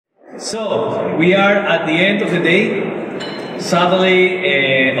So, we are at the end of the day. Sadly,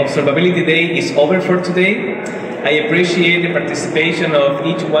 Observability Day is over for today. I appreciate the participation of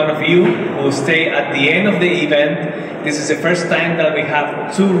each one of you who stay at the end of the event. This is the first time that we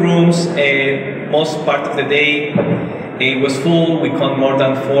have two rooms. Most part of the day it was full. We count more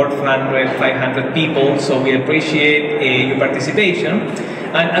than 400, 500 people, so we appreciate your participation.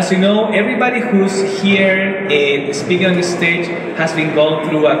 And as you know, everybody who's here speaking on the stage has been going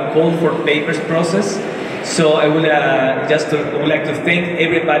through a call for papers process. So I would would like to thank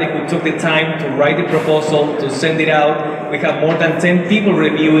everybody who took the time to write the proposal, to send it out. We have more than 10 people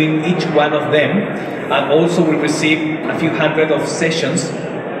reviewing each one of them, and also we received a few hundred of sessions.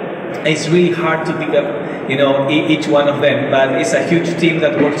 It's really hard to pick up, each one of them, but it's a huge team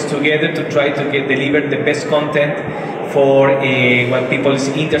that works together to try to deliver the best content for what people is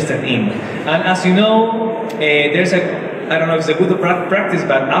interested in. And as you know, there's I don't know if it's a good practice,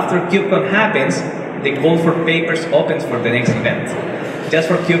 but after KubeCon happens, the call for papers opens for the next event. Just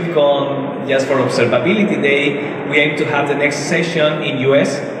for KubeCon, just for Observability Day, we aim to have the next session in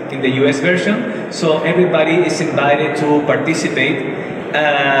the US version. So everybody is invited to participate.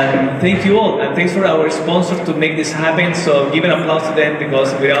 And thank you all, and thanks for our sponsors to make this happen. So give an applause to them,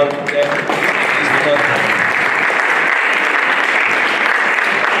 because without them, this would not happen.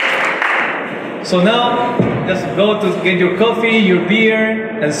 So now, just go to get your coffee, your beer,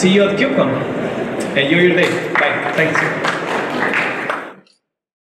 and see you at KubeCon. Enjoy your day. Bye. Thanks.